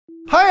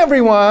Hi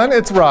everyone,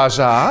 it's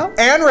Raja.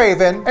 And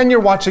Raven. And you're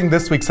watching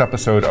this week's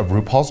episode of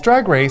RuPaul's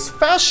Drag Race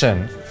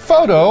Fashion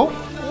Photo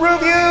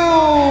Review.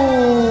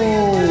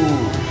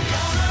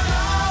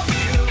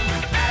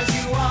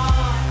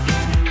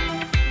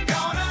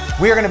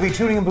 We are going to be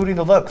tooting and booting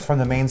the looks from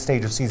the main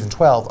stage of season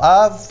 12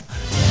 of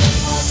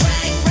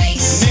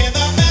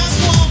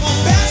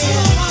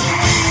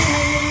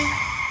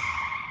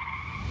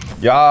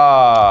Yeah.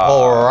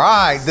 All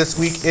right, this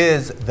week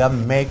is the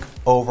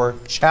makeover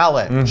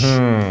challenge.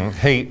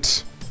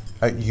 Hate.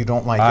 You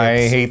don't like it?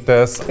 I hate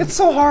this. It's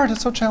so hard,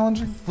 it's so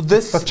challenging. Well,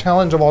 the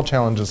challenge of all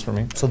challenges for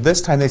me. So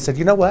this time they said,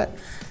 you know what?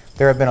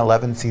 There have been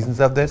 11 seasons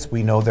of this.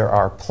 We know there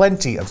are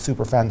plenty of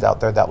superfans out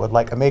there that would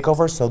like a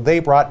makeover, so they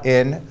brought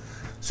in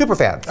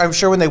superfans. I'm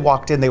sure when they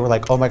walked in, they were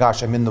like, oh my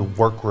gosh, I'm in the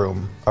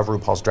workroom of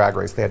RuPaul's Drag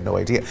Race. They had no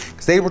idea,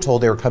 because they were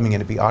told they were coming in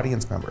to be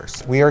audience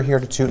members. We are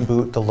here to toot and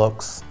boot the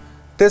looks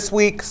this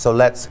week, so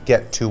let's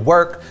get to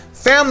work.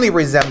 Family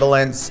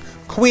resemblance,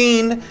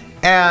 queen,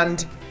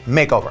 and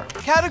makeover.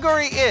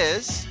 Category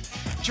is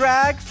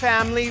drag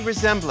family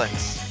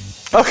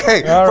resemblance.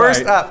 Okay, All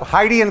first right. up,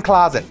 Heidi in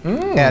Closet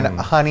and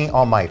Honey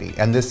Almighty.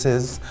 And this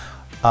is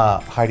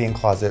Heidi in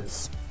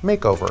Closet's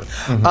makeover.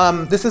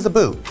 This is a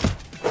boot.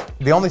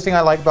 The only thing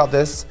I like about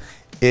this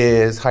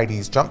is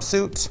Heidi's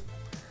jumpsuit,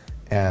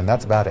 and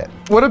that's about it.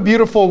 What a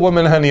beautiful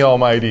woman Honey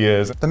Almighty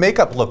is. The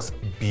makeup looks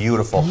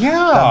beautiful.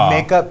 Yeah. The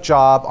makeup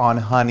job on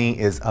Honey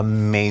is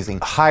amazing.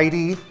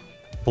 Heidi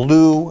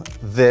blew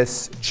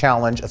this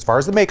challenge, as far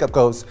as the makeup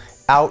goes,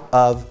 out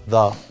of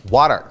the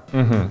water.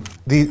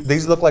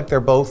 These look like they're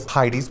both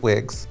Heidi's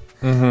wigs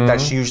that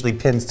she usually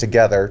pins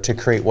together to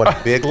create one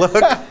big look.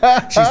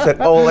 She said,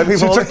 oh, let me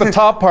She roll took it. the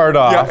top part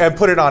off. Yeah, and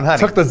put it on Honey.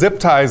 Took the zip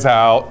ties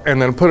out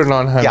and then put it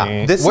on Honey.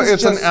 Yeah, this is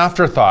it's just an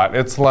afterthought.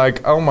 It's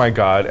like, oh my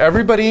God.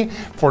 Everybody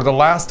for the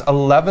last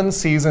 11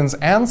 seasons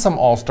and some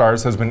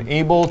All-Stars has been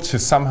able to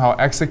somehow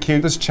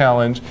execute this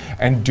challenge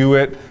and do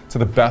it to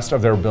the best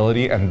of their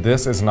ability, and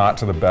this is not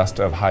to the best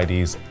of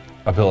Heidi's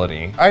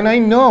ability. And I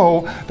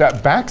know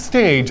that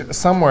backstage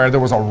somewhere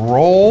there was a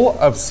roll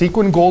of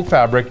sequin gold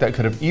fabric that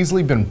could have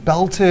easily been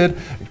belted,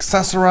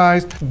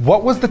 accessorized.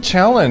 What was the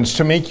challenge?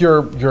 To make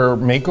your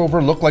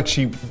makeover look like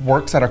she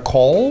works at a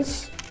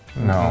Kohl's?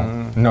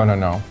 No.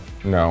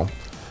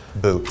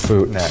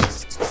 Boot.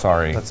 Next.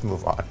 Sorry. Let's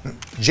move on.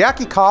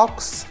 Jackie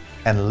Cox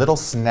and Little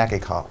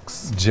Snacky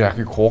Cox.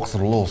 Jackie Cox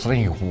and a little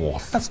snacky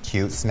Cox. That's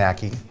cute,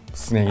 Snacky.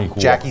 Snacky Cox.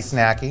 Jackie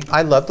Snacky.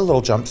 I love the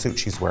little jumpsuit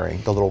she's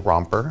wearing, the little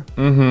romper.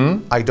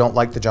 I don't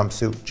like the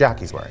jumpsuit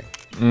Jackie's wearing.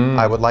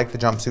 I would like the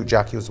jumpsuit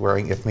Jackie was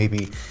wearing if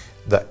maybe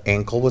the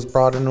ankle was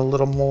brought in a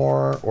little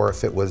more, or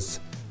if it was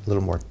a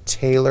little more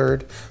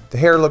tailored. The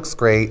hair looks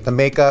great. The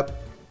makeup,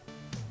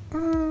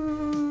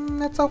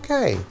 it's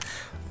okay.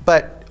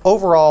 But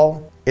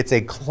overall, it's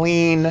a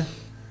clean,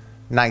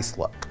 nice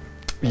look.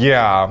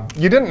 Yeah,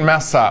 you didn't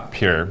mess up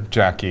here,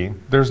 Jackie.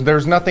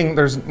 There's nothing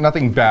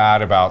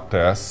bad about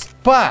this.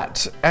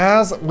 But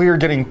as we're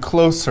getting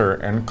closer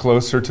and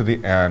closer to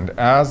the end,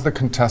 as the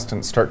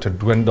contestants start to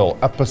dwindle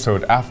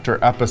episode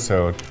after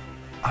episode,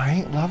 I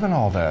ain't loving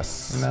all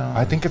this. No.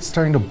 I think it's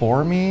starting to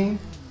bore me.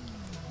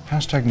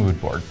 Hashtag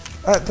mood board.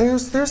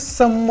 There's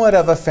somewhat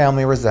of a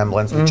family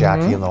resemblance with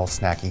Jackie and Little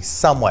Snacky,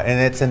 somewhat, and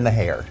it's in the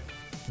hair.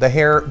 The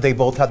hair, they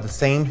both have the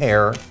same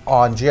hair.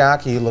 On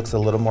Jackie, it looks a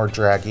little more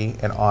draggy,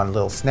 and on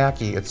Little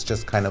Snacky, it's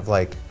just kind of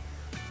like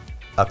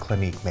a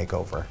Clinique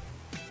makeover.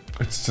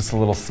 It's just a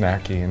little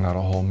snacky and not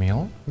a whole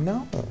meal.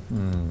 No.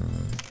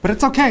 But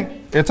it's okay.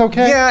 It's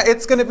okay. Yeah,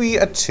 it's gonna be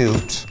a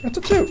toot. It's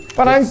a toot.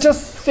 But I'm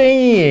just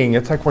saying,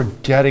 it's like we're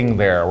getting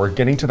there. We're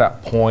getting to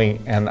that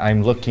point, and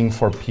I'm looking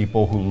for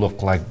people who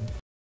look like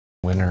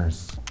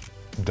winners.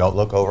 Don't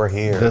look over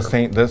here. This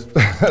ain't this.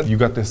 You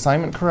got the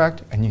assignment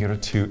correct, and you get a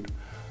toot.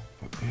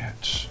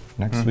 Bitch.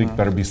 Next week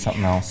better be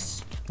something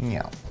else.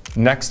 Yeah.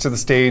 Next to the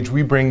stage,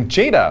 we bring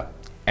Jada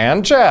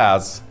and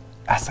Jazz.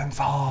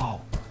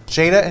 Exiles.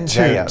 Jada and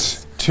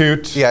Jazz.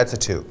 Toot. Yeah, it's a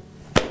toot.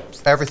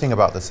 Everything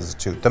about this is a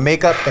toot. The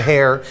makeup, the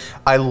hair,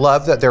 I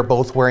love that they're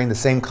both wearing the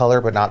same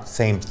color but not the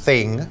same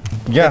thing.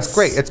 Yes. It's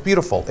great, it's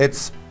beautiful.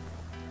 It's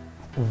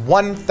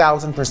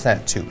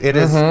 1000% toot. It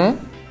is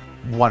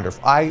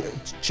wonderful.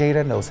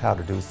 Jada knows how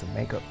to do some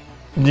makeup.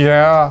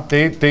 Yeah,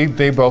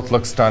 they both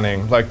look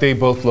stunning. Like, they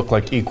both look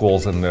like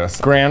equals in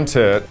this.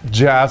 Granted,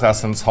 Jazz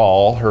Essence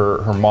Hall,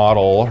 her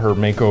model, her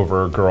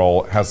makeover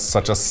girl, has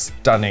such a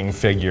stunning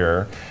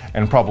figure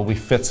and probably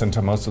fits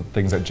into most of the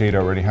things that Jada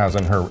already has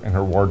in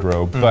her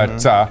wardrobe. But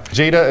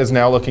Jada is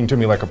now looking to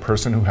me like a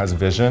person who has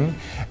vision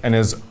and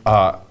has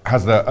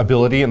the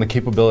ability and the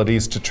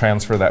capabilities to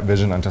transfer that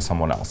vision onto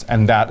someone else.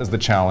 And that is the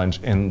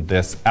challenge in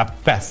this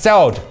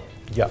episode.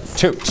 Yep.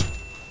 Toot.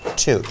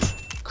 Toot.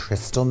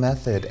 Crystal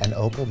Method and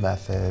Opal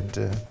Method.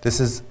 This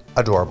is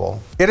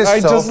adorable. It is I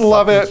so just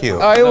love fucking it.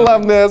 cute. I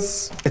love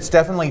this. It's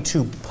definitely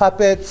two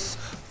puppets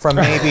from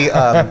maybe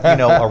you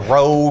know, a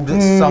road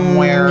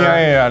somewhere.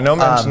 Yeah. No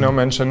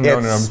mention.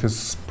 No,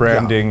 because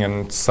branding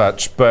and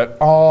such. But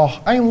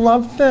oh, I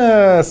love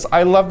this.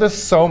 I love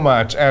this so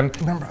much. And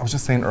remember, I was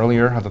just saying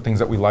earlier how the things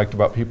that we liked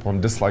about people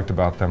and disliked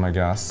about them, I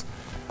guess,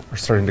 are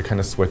starting to kind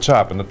of switch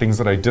up. And the things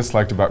that I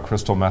disliked about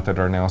Crystal Method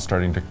are now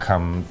starting to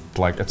come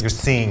like it's. You're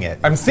seeing it.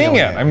 I'm seeing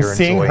it. I'm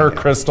seeing her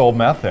Crystal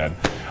Method.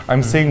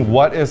 I'm seeing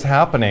what is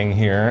happening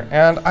here,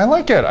 and I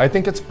like it. I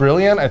think it's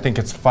brilliant. I think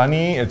it's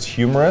funny, it's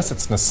humorous,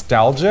 it's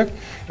nostalgic,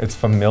 it's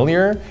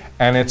familiar,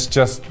 and it's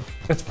just,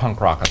 it's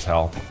punk rock as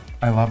hell.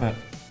 I love it.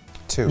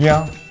 Too.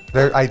 Yeah.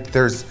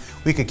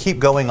 We could keep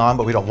going on,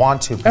 but we don't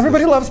want to.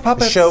 Everybody loves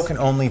puppets. The show can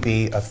only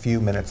be a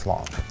few minutes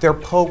long. They're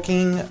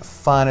poking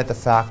fun at the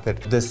fact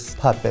that this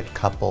puppet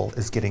couple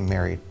is getting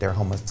married. They're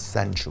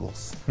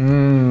homosexuals.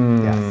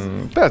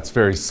 Yes. That's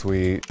very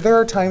sweet. There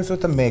are times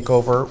with the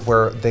makeover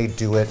where they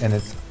do it and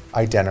it's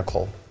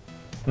identical.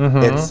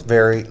 It's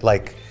very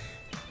like,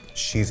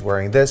 she's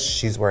wearing this,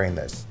 she's wearing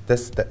this.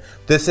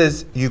 This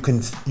is, you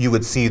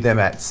would see them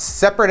at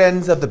separate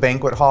ends of the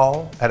banquet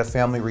hall at a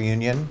family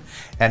reunion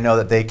and know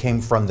that they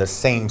came from the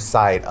same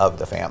side of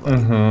the family.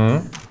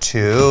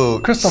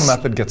 Toot. Crystal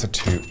Method gets a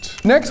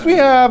toot. Next we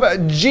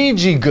have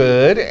Gigi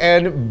Good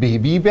and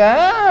Baby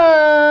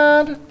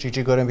Bad.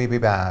 Gigi Good and Baby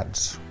Bad.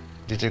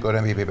 Gigi Good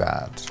and Baby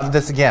Bad.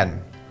 This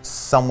again,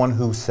 someone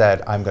who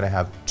said, I'm gonna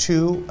have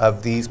 2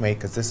 of these made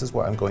because this is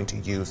what I'm going to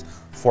use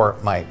for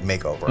my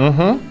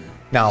makeover.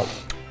 Now,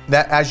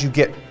 that as you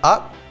get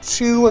up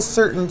to a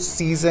certain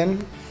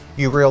season,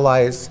 you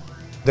realize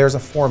there's a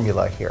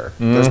formula here.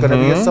 There's gonna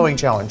be a sewing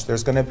challenge,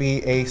 there's gonna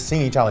be a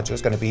singing challenge,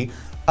 there's gonna be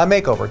a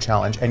makeover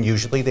challenge, and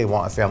usually they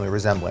want a family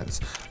resemblance.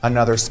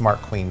 Another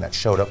smart queen that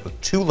showed up with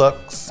 2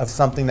 looks of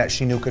something that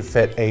she knew could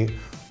fit a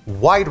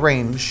wide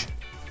range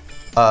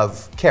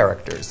of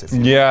characters. If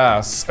you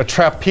yes, a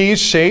trapeze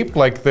shape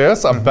like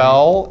this, a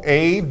belle,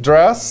 a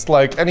dress,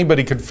 like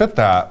anybody could fit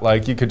that.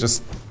 Like you could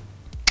just,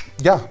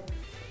 yeah.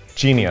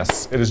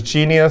 Genius. It is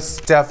genius.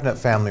 Definite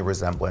family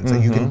resemblance.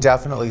 And you can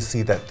definitely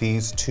see that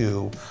these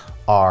 2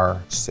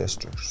 are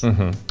sisters.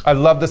 I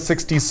love the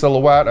 60s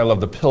silhouette. I love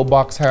the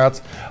pillbox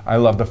hats. I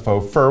love the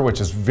faux fur,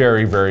 which is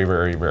very, very,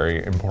 very,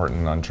 very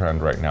important on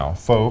trend right now.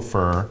 Faux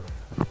fur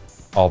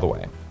all the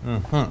way.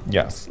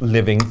 Yes,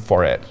 living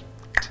for it.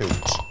 Toot.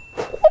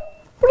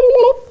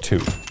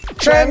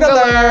 Trend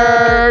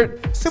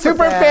alert!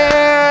 Superfans!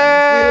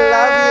 We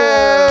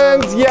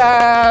love you!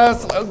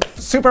 Yes!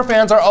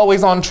 Superfans are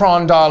always on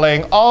Tron,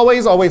 darling.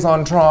 Always, always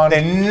on Tron.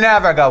 They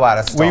never go out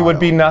of style. We would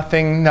be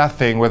nothing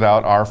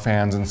without our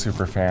fans and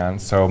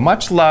superfans. So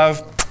much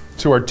love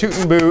to our Toot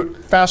and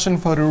Boot fashion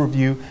photo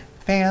review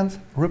fans,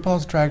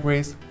 RuPaul's Drag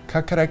Race,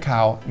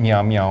 Kakarikau,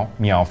 Meow Meow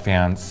Meow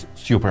fans,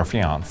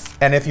 superfans.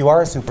 And if you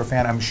are a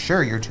superfan, I'm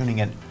sure you're tuning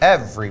in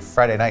every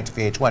Friday night to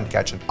VH1 to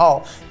catch an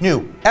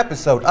all-new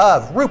episode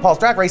of RuPaul's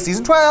Drag Race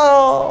Season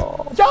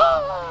 12!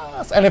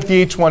 Yes! And if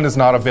VH1 is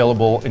not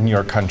available in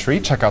your country,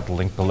 check out the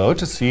link below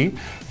to see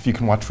if you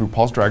can watch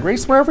RuPaul's Drag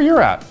Race wherever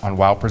you're at on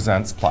WOW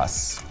Presents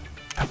Plus.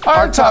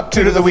 Our top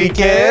toot of the week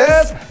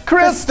is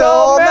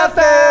Crystal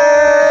Method!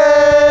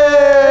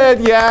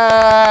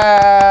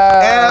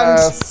 Yes!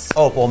 And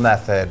Opal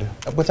Method.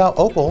 Without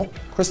Opal,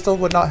 Crystal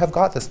would not have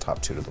got this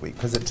top toot of the week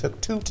because it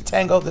took 2 to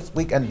tango this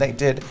week and they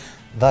did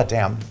the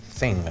damn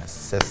thing,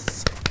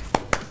 sis.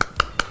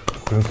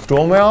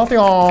 Crystal Method!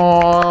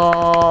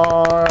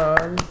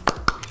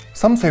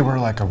 Some say we're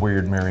like a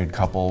weird married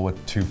couple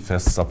with 2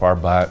 fists up our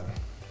butt.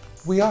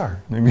 We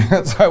are. Maybe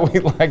that's why we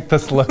like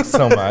this look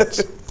so much.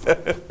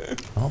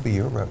 I'll be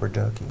your rubber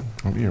ducky.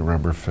 I'll be your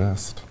rubber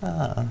fist.